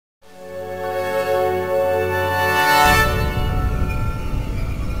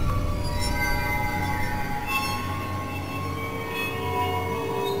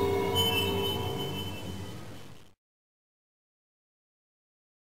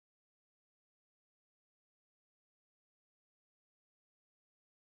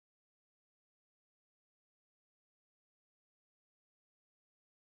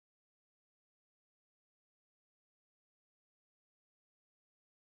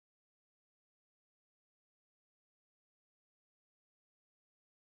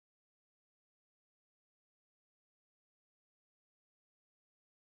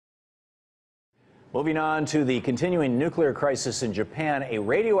Moving on to the continuing nuclear crisis in Japan, a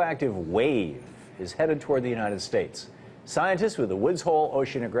radioactive wave is headed toward the United States. Scientists with the Woods Hole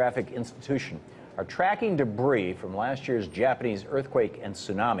Oceanographic Institution are tracking debris from last year's Japanese earthquake and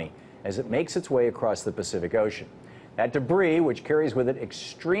tsunami as it makes its way across the Pacific Ocean. That debris, which carries with it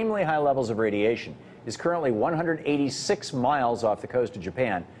extremely high levels of radiation, is currently 186 miles off the coast of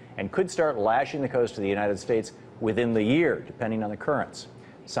Japan and could start lashing the coast of the United States within the year, depending on the currents.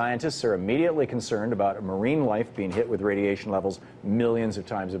 Scientists are immediately concerned about marine life being hit with radiation levels millions of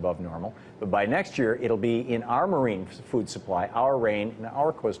times above normal. But by next year, it'll be in our marine food supply, our rain, and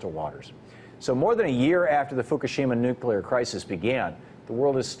our coastal waters. So more than a year after the Fukushima nuclear crisis began, the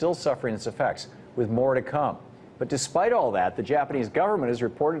world is still suffering its effects, with more to come. But despite all that, the Japanese government is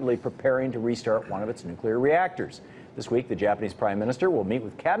reportedly preparing to restart one of its nuclear reactors. This week, the Japanese Prime Minister will meet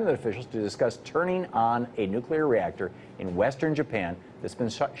with cabinet officials to discuss turning on a nuclear reactor in western Japan that's been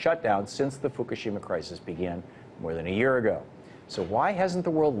shut down since the Fukushima crisis began more than a year ago. So why hasn't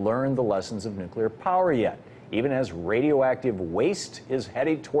the world learned the lessons of nuclear power yet, even as radioactive waste is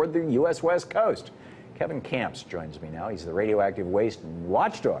headed toward the U.S. West Coast? Kevin Camps joins me now. He's the radioactive waste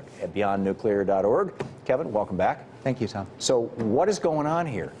watchdog at beyondnuclear.org. Kevin, welcome back. Thank you, Tom. So what is going on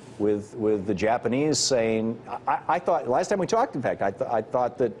here with the Japanese saying, I thought, last time we talked, in fact, I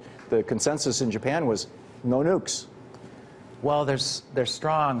thought that the consensus in Japan was no nukes. Well, there's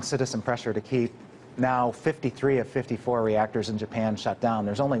strong citizen pressure to keep now 53 of 54 reactors in Japan shut down.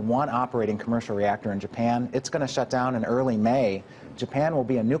 There's only one operating commercial reactor in Japan. It's going to shut down in early May. Japan will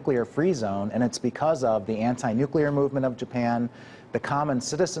be a nuclear-free zone, and it's because of the anti-nuclear movement of Japan, the common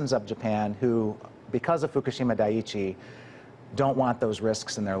citizens of Japan who, because of Fukushima Daiichi, don't want those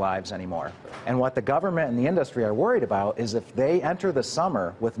risks in their lives anymore. And what the government and the industry are worried about is if they enter the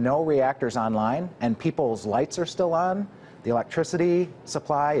summer with no reactors online and people's lights are still on, the electricity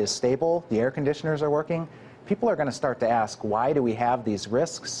supply is stable, the air conditioners are working, people are going to start to ask, why do we have these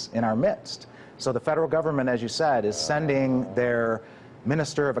risks in our midst? So the federal government, as you said, is sending their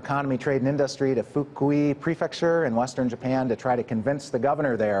Minister of Economy, Trade and Industry to Fukui Prefecture in western Japan to try to convince the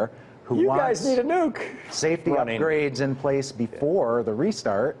governor there who wants guys need a nuke. Safety upgrades in place before the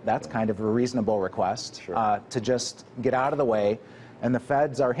restart. That's kind of a reasonable request, sure, to just get out of the way. And the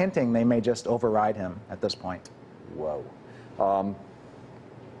feds are hinting they may just override him at this point. Whoa.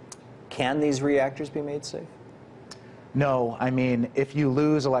 Can these reactors be made safe? No, I mean, if you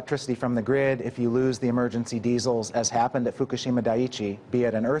lose electricity from the grid, if you lose the emergency diesels, as happened at Fukushima Daiichi, be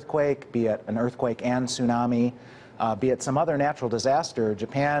it an earthquake and tsunami, be it some other natural disaster,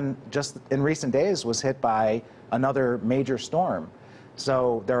 Japan just in recent days was hit by another major storm.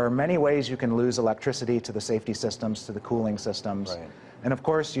 So there are many ways you can lose electricity to the safety systems, to the cooling systems. Right. And of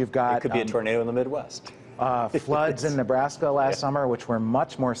course you've got— It could be a tornado in the Midwest. Floods in Nebraska last summer, which were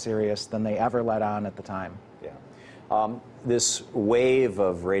much more serious than they ever let on at the time. Yeah. This wave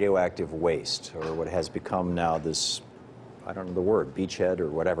of radioactive waste, or what has become now this, I don't know the word, beachhead or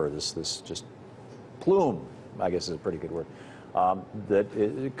whatever, this just plume, I guess is a pretty good word, that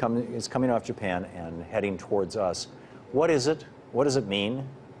is coming off Japan and heading towards us. What is it? What does it mean?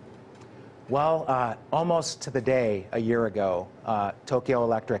 Well, almost to the day a year ago, Tokyo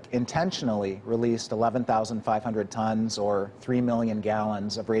Electric intentionally released 11,500 tons or 3 million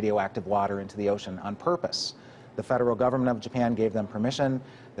gallons of radioactive water into the ocean on purpose. The federal government of Japan gave them permission.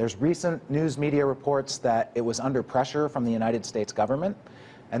 There's recent news media reports that it was under pressure from the United States government,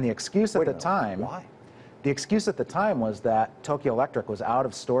 and the excuse at the time— Why? The excuse at the time was that Tokyo Electric was out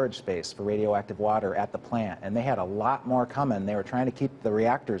of storage space for radioactive water at the plant, and they had a lot more coming. They were trying to keep the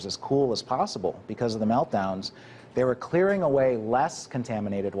reactors as cool as possible because of the meltdowns. They were clearing away less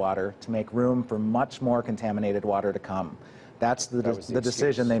contaminated water to make room for much more contaminated water to come. That's the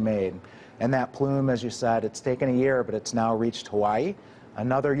decision they made. And that plume, as you said, it's taken a year, but it's now reached Hawaii.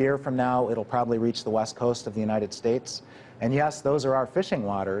 Another year from now, it'll probably reach the west coast of the United States. And yes, those are our fishing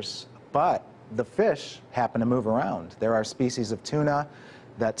waters, but the fish happen to move around. There are species of tuna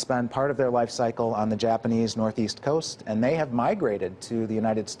that spend part of their life cycle on the Japanese northeast coast, and they have migrated to the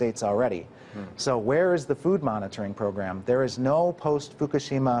United States already. So where is the food monitoring program? There is no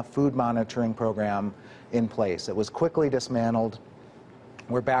post-Fukushima food monitoring program in place. It was quickly dismantled.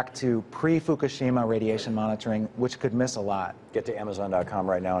 We're back to pre-Fukushima radiation monitoring, which could miss a lot. Get to Amazon.com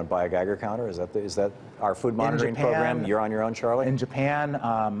right now and buy a Geiger counter? Is that our food monitoring program? You're on your own, Charlie? In Japan,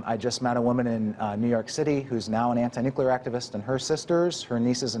 I just met a woman in New York City who's now an anti-nuclear activist, and her sisters, her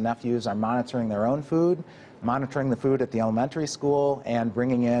nieces and nephews are monitoring their own food, monitoring the food at the elementary school, and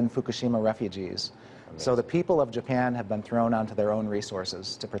bringing in Fukushima refugees. Amazing. So the people of Japan have been thrown onto their own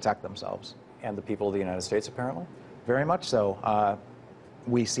resources to protect themselves. And the people of the United States, apparently? Very much so.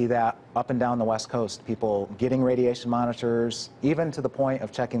 we see that up and down the West Coast, people getting radiation monitors, even to the point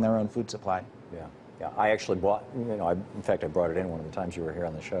of checking their own food supply. Yeah, yeah. I actually bought, in fact, I brought it in one of the times you were here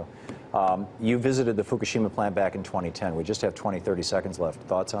on the show. You visited the Fukushima plant back in 2010. We just have 20, 30 seconds left.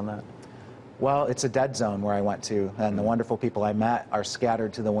 Thoughts on that? Well, it's a dead zone where I went to, and the wonderful people I met are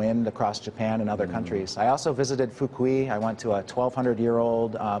scattered to the wind across Japan and other countries. I also visited Fukui. I went to a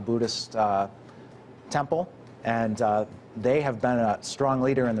 1,200-year-old Buddhist temple, and they have been a strong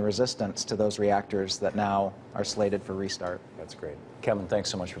leader in the resistance to those reactors that now are slated for restart. That's great. Kevin,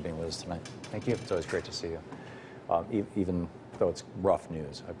 thanks so much for being with us tonight. Thank you. It's always great to see you, even though it's rough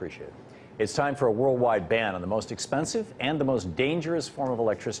news. I appreciate it. It's time for a worldwide ban on the most expensive and the most dangerous form of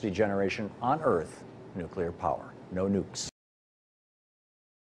electricity generation on Earth, nuclear power. No nukes.